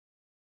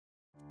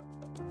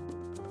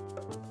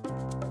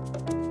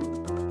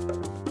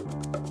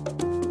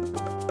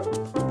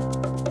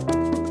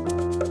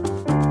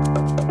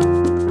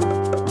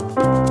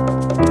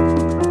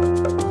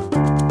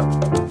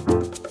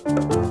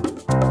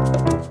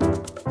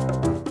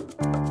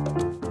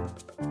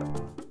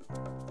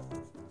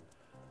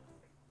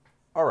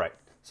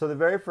So the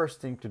very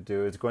first thing to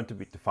do is going to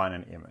be to find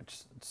an image.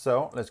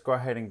 So let's go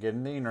ahead and get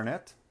in the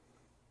internet.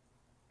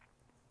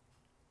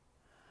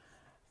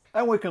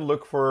 And we can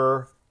look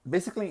for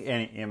basically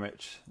any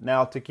image.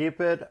 Now to keep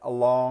it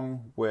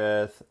along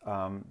with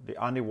the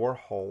Andy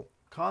Warhol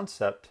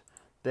concept,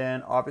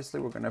 then obviously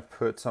we're going to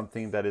put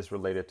something that is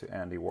related to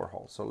Andy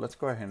Warhol. So let's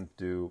go ahead and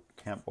do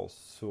Campbell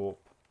soup.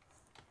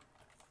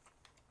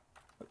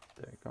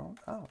 There you go.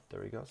 Oh,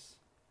 there he goes.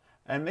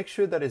 And make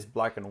sure that it's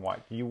black and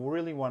white. You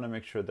really want to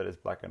make sure that it's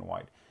black and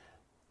white.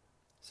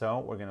 So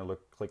we're going to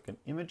click on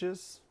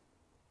images.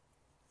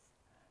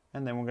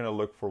 And then we're going to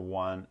look for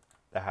one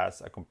that has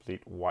a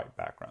complete white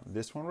background.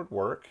 This one would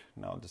work.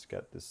 Now I'll just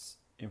get this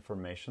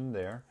information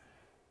there.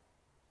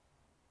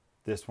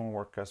 This one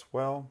work as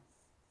well.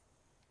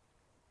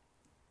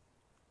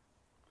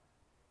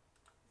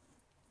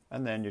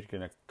 And then you're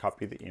going to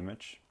copy the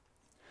image.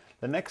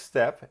 The next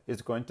step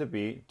is going to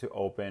be to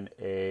open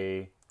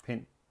a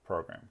print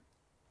program.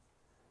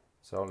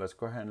 So let's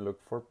go ahead and look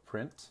for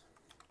print,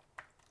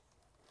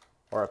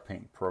 or a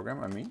paint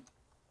program, I mean.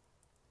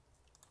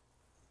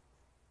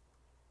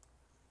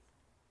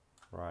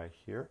 Right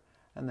here.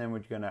 And then we're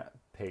going to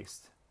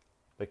paste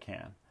the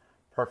can.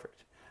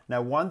 Perfect.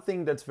 Now, one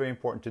thing that's very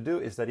important to do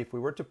is that if we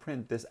were to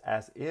print this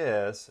as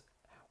is,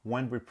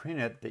 when we print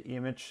it, the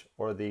image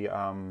or the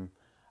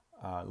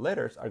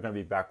letters are going to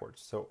be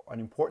backwards. So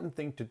an important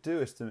thing to do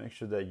is to make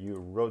sure that you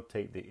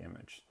rotate the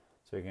image.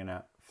 So you're going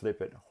to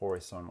flip it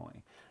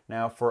horizontally.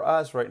 Now for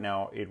us right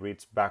now, it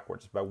reads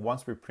backwards, but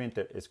once we print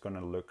it, it's going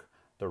to look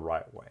the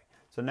right way.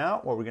 So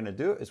now what we're going to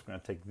do is we're going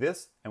to take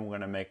this and we're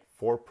going to make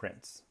 4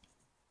 prints.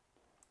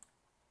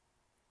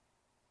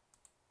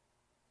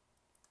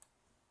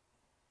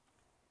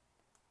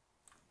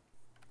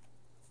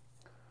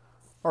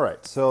 All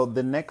right, so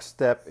the next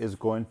step is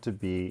going to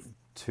be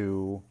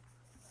to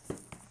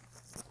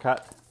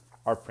cut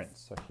our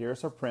prints. So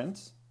here's our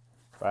prints,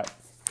 right?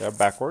 They're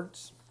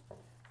backwards.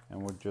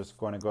 And we're just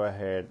going to go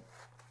ahead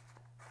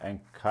and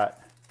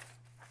cut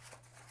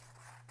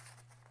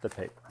the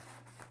paper.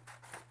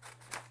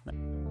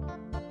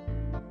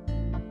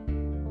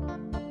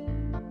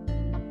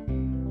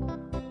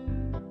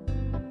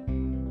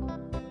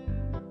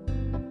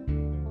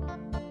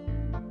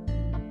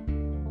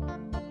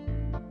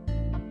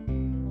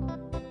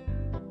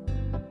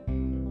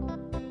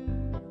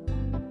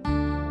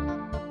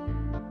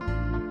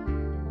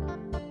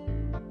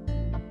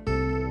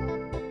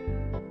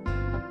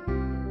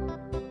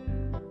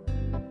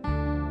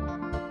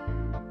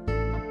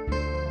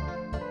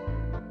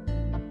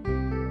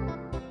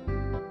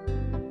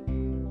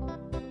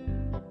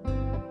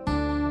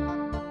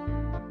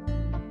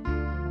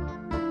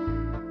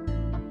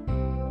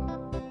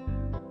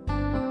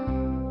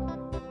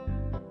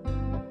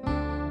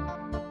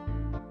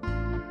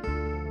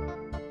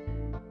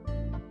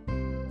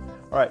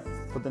 All right,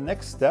 for the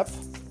next step,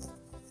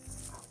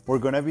 we're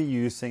going to be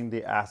using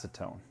the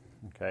acetone.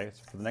 Okay,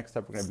 so for the next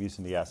step, we're going to be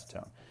using the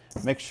acetone.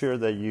 Make sure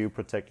that you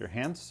protect your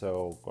hands,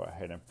 so go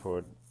ahead and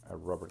put a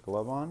rubber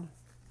glove on.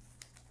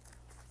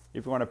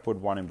 If you want to put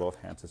one in both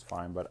hands, it's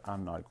fine, but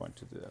I'm not going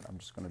to do that. I'm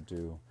just going to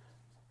do,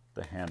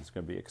 the hand is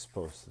going to be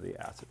exposed to the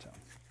acetone.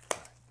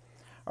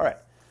 All right,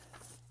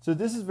 so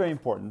this is very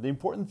important. The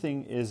important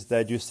thing is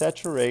that you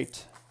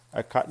saturate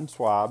a cotton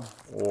swab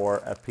or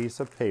a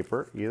piece of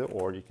paper, either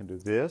or. You can do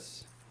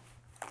this,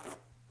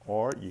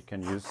 or you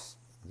can use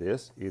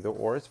this. Either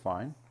or is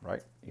fine,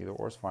 right? Either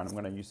or is fine. I'm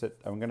going to use it.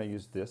 I'm going to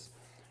use this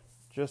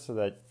just so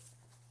that,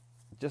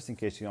 just in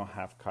case you don't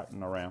have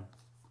cotton around,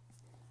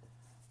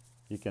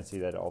 you can see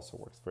that it also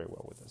works very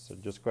well with this. So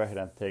just go ahead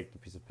and take the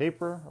piece of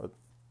paper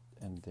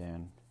and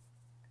then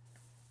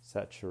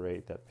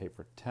saturate that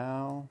paper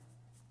towel.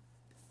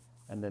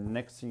 And the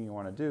next thing you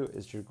want to do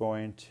is you're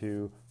going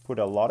to put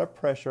a lot of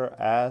pressure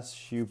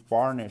as you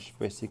varnish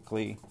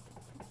basically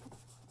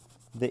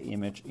the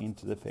image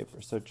into the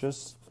paper. So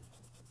just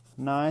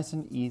nice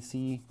and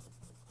easy,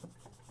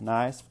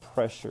 nice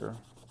pressure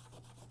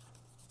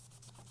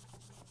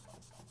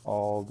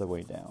all the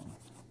way down.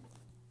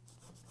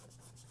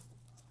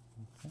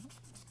 Okay.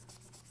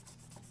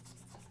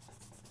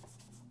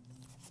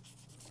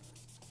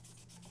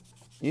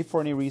 If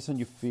for any reason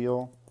you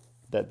feel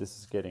that this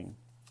is getting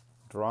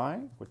dry,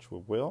 which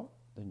we will,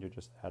 then you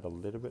just add a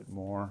little bit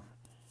more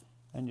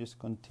and just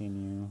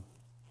continue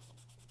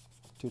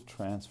to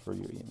transfer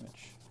your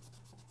image.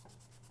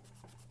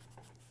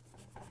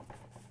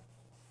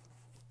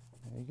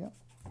 There you go.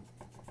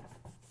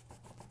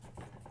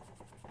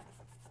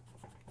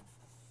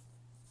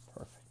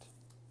 Perfect.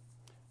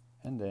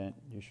 And then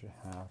you should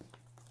have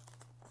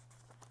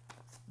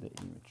the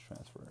image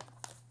transfer.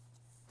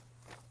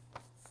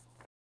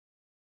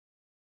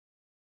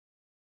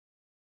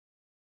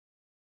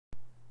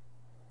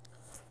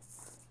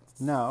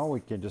 Now we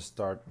can just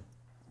start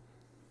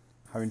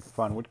having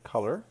fun with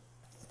color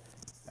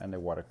and the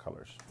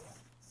watercolors.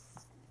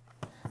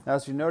 Now,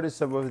 as you notice,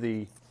 some of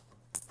the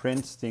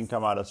prints didn't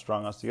come out as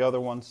strong as the other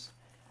ones,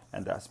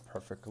 and that's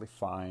perfectly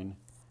fine.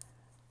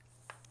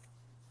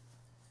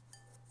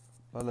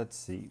 But let's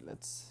see.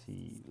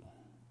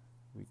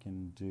 We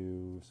can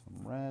do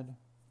some red.